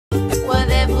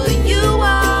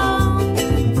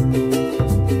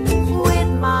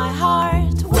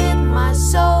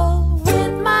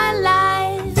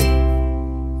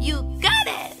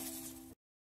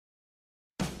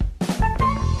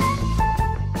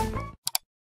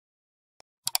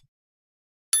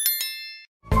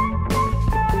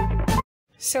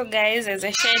So guys, as I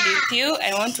shared with you,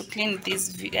 I want to clean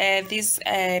this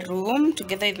room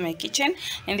together with my kitchen,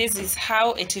 and this is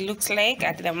how it looks like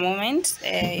at the moment.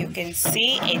 You can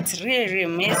see it's really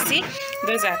messy.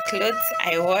 Those are clothes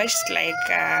I washed like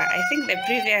I think the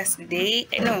previous day.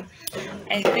 No,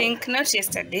 I think not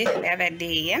yesterday, the other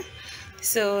day. Yeah.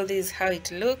 So this is how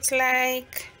it looks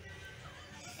like,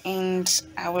 and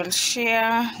I will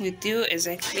share with you as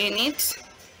I clean it.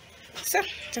 So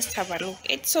just have a look.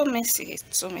 It's so messy.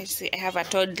 It's so messy. I have a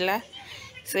toddler,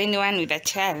 so anyone with a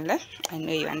child, I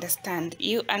know you understand.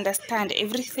 You understand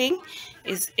everything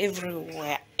is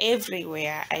everywhere.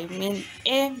 Everywhere. I mean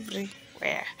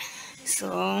everywhere.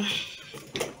 So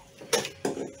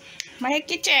my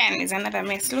kitchen is another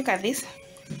mess. Look at this.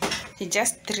 He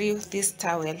just threw these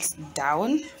towels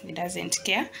down. He doesn't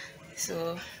care.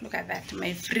 So look at that.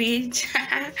 My fridge.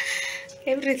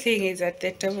 Everything is at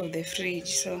the top of the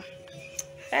fridge. So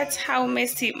that's how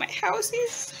messy my house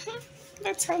is.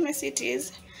 That's how messy it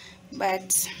is.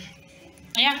 But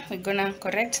yeah, we're gonna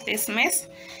correct this mess,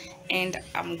 and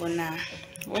I'm gonna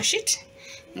wash it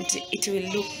and it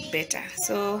will look better.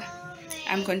 So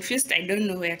I'm confused. I don't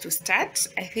know where to start.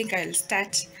 I think I'll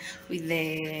start with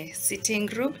the sitting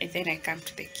room and then I come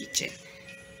to the kitchen.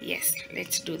 Yes,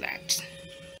 let's do that.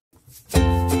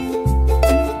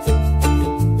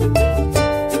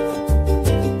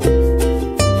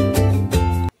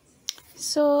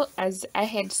 So as I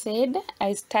had said,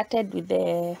 I started with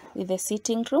the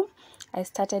sitting room. I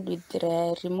started with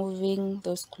removing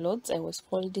those clothes. I was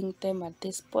folding them at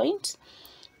this point.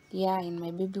 Yeah, and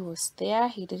my baby was there.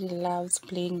 He really loves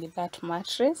playing with that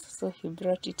mattress, so he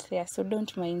brought it there. So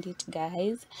don't mind it,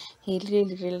 guys. He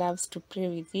really loves to play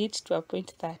with it to a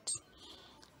point that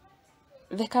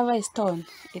the cover is torn.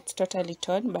 It's totally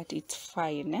torn, but it's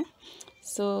fine. Eh?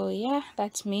 So yeah,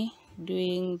 that's me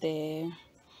doing the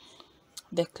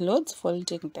clothes,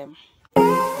 folding them.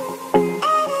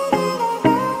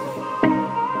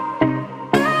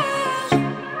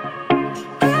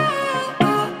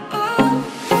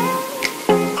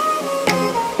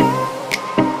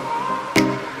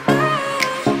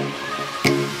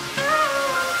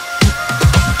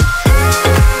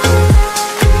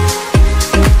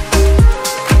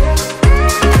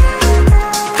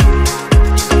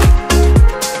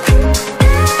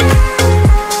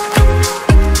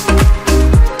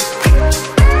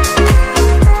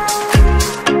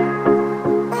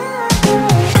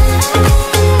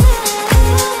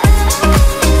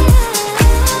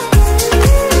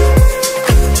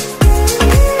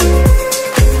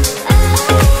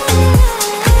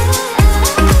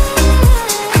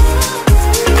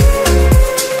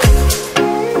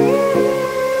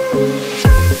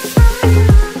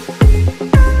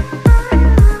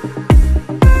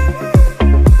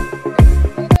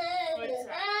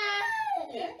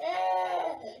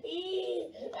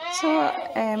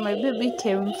 My baby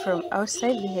came from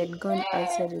outside. He had gone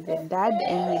outside with the dad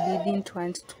and he didn't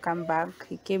want to come back.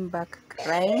 He came back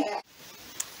crying.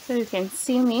 So you can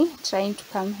see me trying to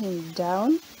calm him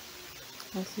down.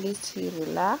 At least he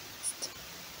relaxed.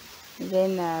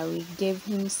 Then we gave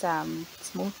him some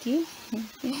smoky.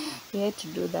 We had to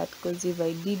do that because if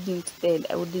I didn't, then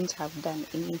I wouldn't have done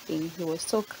anything. He was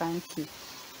so cranky.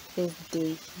 This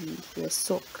day he was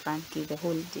so cranky the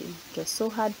whole day. It was so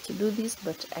hard to do this,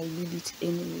 but I did it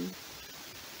anyway.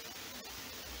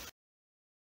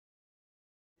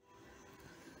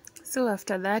 So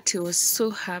after that, he was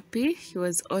so happy. He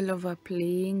was all over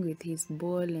playing with his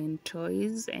ball and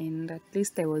toys, and at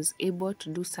least I was able to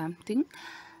do something.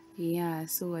 Yeah,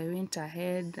 so I went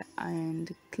ahead and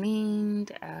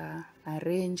cleaned,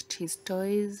 arranged his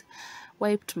toys,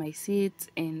 wiped my seats,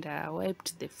 and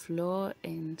wiped the floor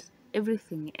and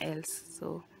everything else.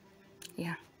 So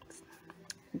yeah,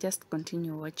 just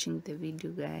continue watching the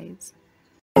video, guys.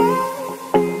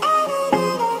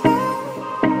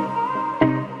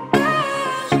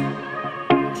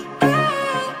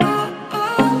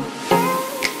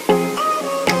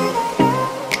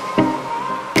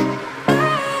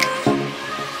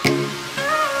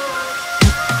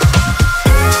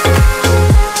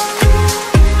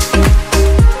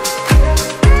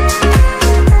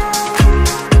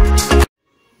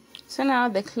 So now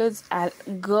the clothes are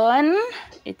gone.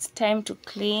 It's time to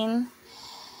clean,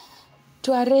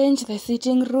 to arrange the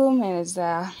sitting room, as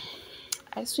I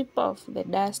sweep off the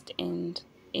dust and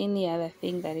any other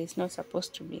thing that is not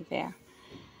supposed to be there.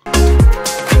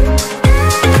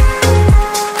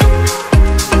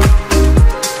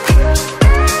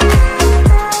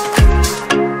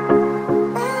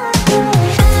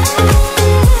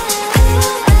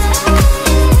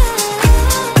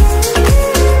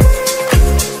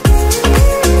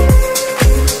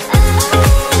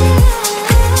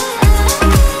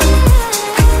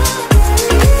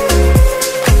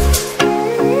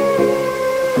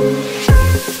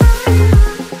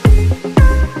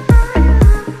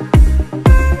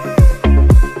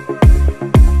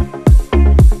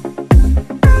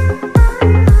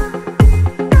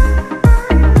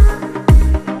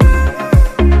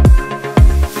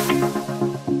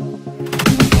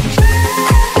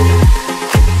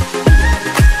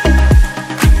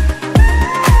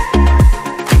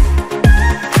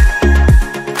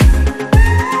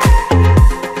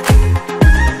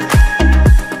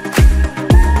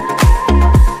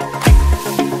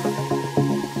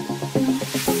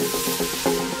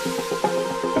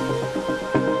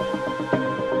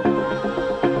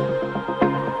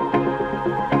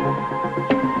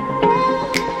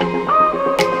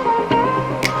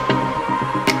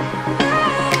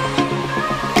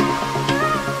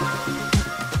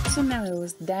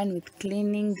 done with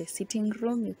cleaning the sitting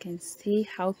room. You can see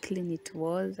how clean it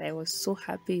was. I was so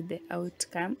happy with the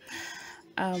outcome.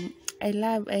 I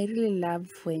really love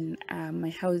when my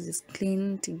house is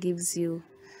clean. It gives you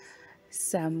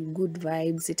some good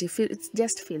vibes. It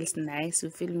just feels nice. You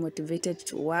feel motivated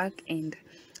to work, and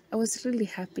I was really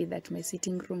happy that my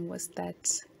sitting room was that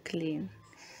clean.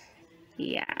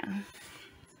 Yeah.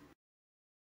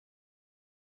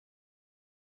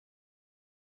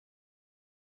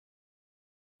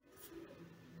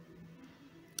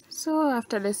 So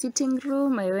after the sitting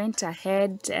room, I went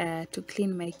ahead to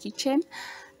clean my kitchen.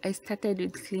 I started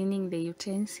with cleaning the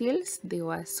utensils. They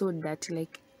were so dirty,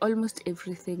 like almost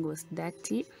everything was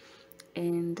dirty.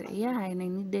 And yeah, and I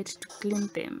needed to clean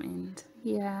them. And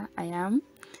here I am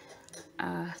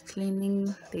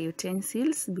cleaning the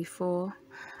utensils before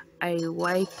I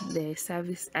wipe the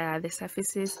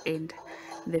surfaces and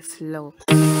the floor.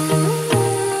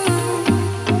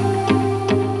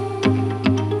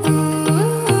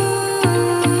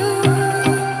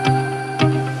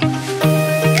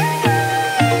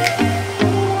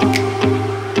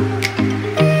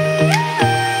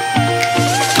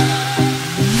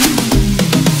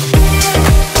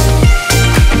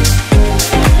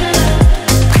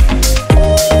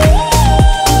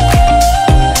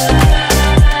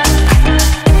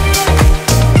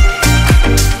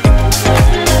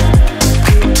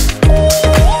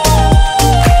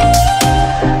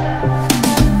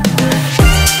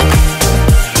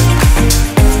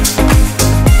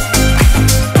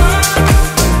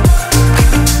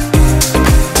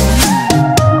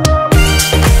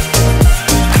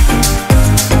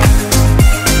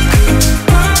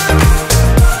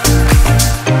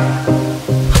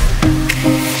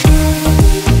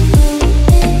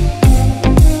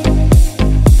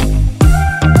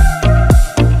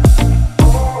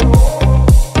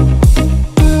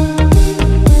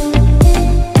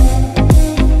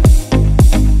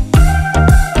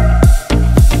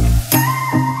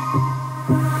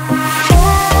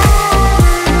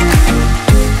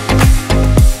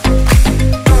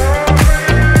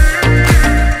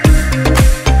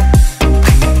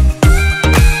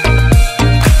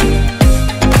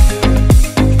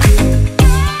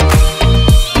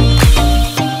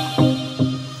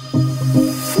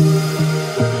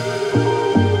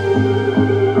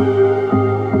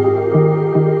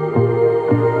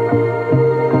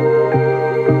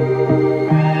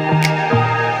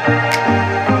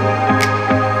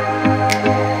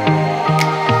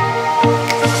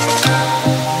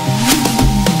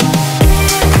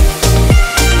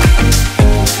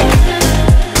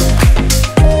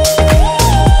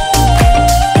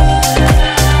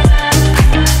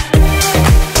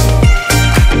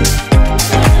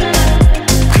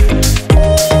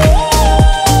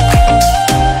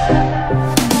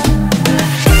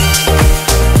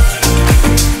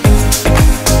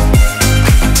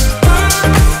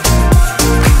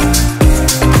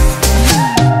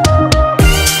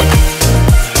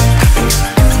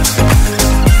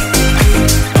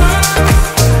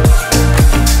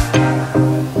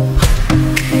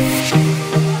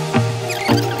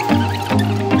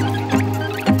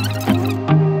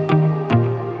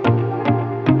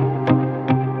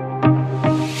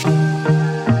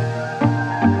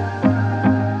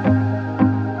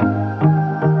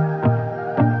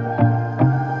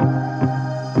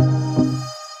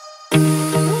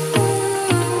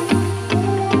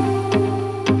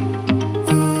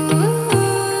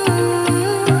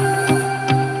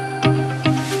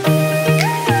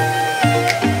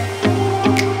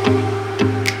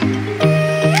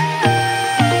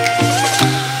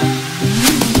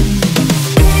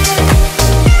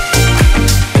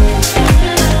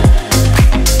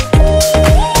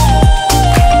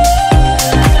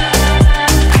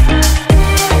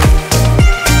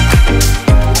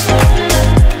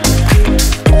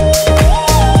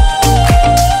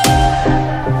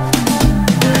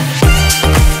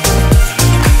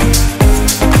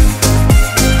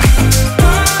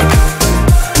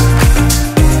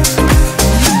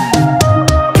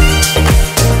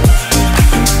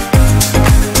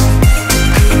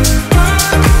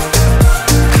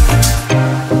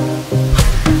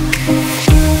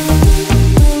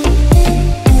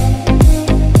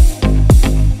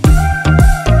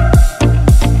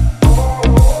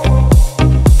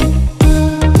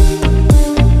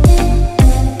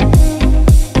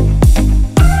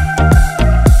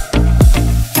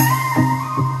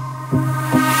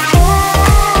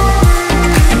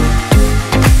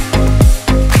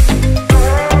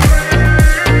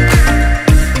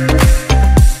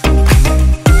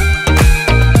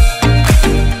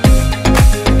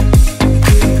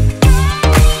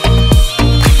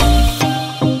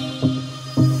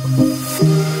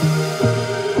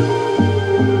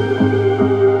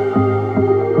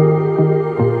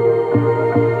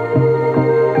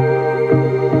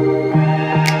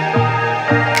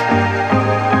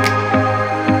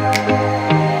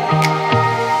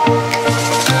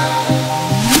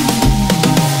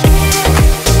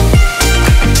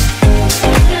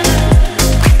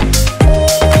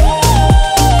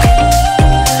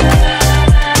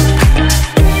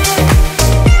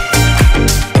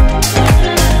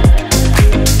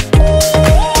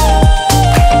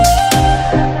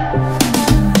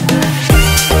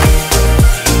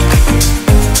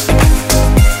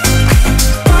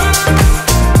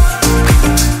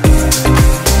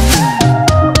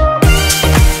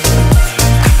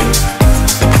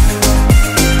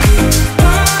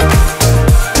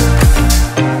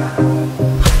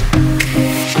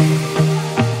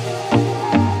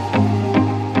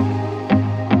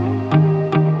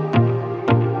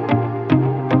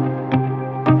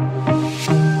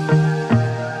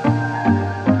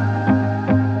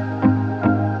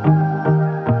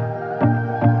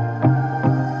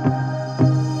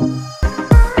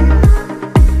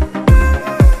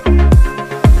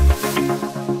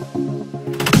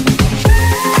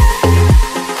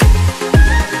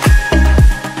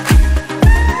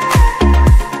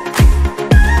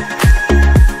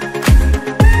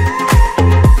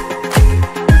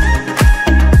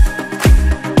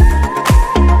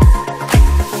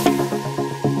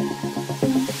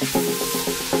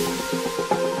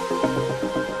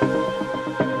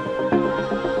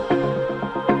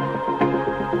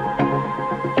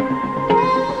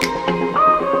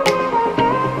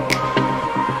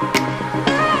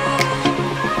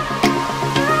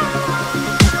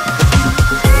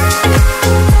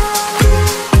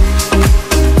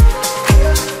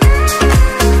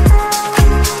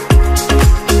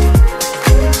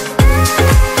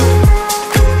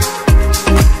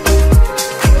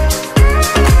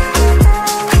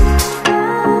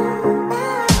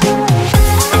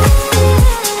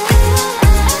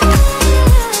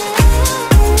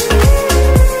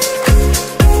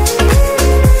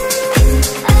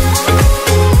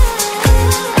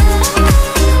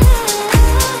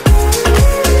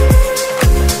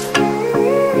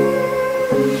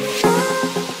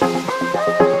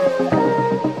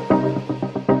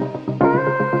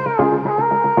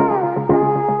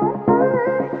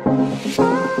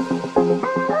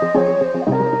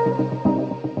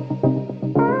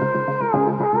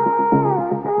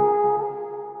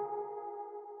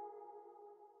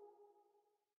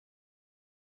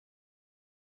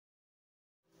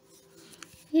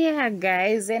 Yeah,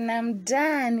 guys, and I'm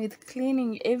done with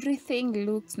cleaning. Everything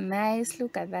looks nice.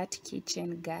 Look at that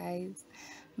kitchen, guys.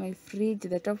 My fridge,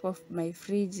 the top of my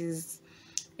fridge is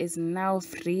now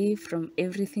free from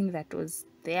everything that was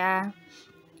there.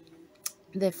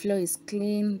 The floor is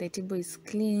clean, the table is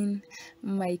clean.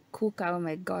 My cooker, oh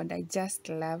my god, I just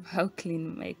love how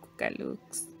clean my cooker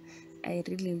looks. I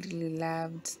really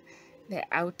loved the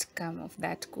outcome of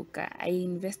that cooker. I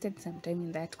invested some time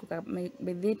in that cooker, but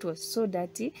it was so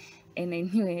dirty, and I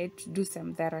knew I had to do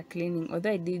some thorough cleaning.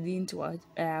 Although I didn't wash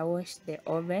the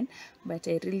oven, but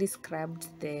I really scrubbed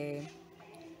the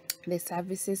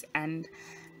surfaces and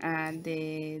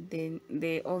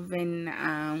the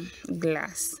oven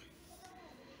glass.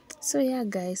 So yeah,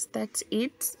 guys, that's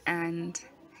it, and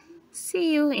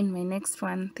see you in my next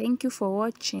one. Thank you for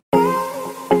watching.